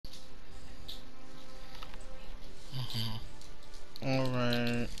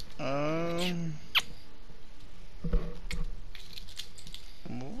Alright.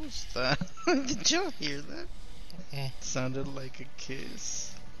 What was that? Did y'all hear that? Sounded like a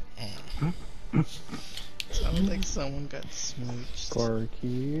kiss. Sounded like someone got smooched.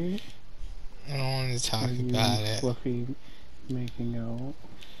 Sparky. I don't want to talk Are you about and it. Fluffy making out?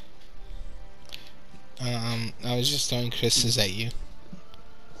 I was just throwing kisses at you.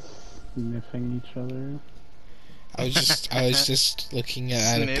 Sniffing each other? I was just looking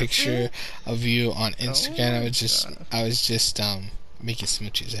at a picture of you on Instagram. I was just making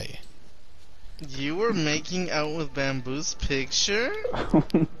smooches at you. You were making out with Bamboo's picture? Oh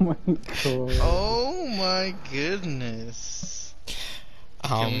my god. Oh my goodness.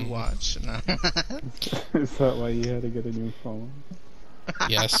 Can we watch now? Is that why you had to get a new phone?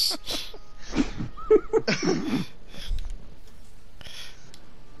 Yes.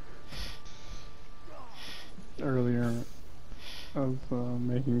 Earlier, I was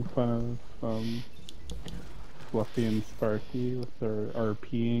making fun of Fluffy and Sparky with their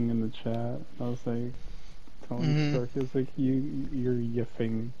RPing in the chat. I was like, telling Sparky, I was like, you're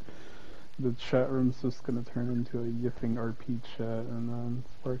yiffing. The chat room's just gonna turn into a yiffing RP chat, and then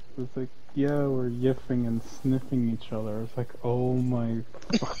Sparky was like, yeah, we're yiffing and sniffing each other. I was like, oh my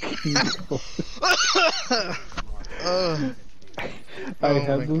fucking god. I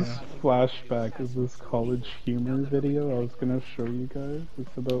had this flashback of this College Humor video I was gonna show you guys.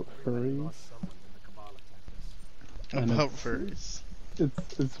 It's about furries. About furries.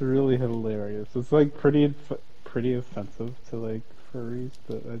 It's really hilarious. It's like pretty offensive to like furries,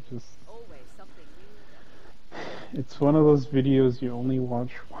 but it's one of those videos you only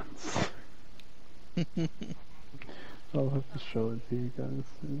watch once. I'll have to show it to you guys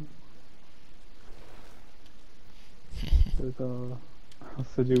soon. It has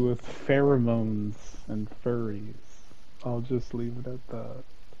to do with pheromones and furries. I'll just leave it at that.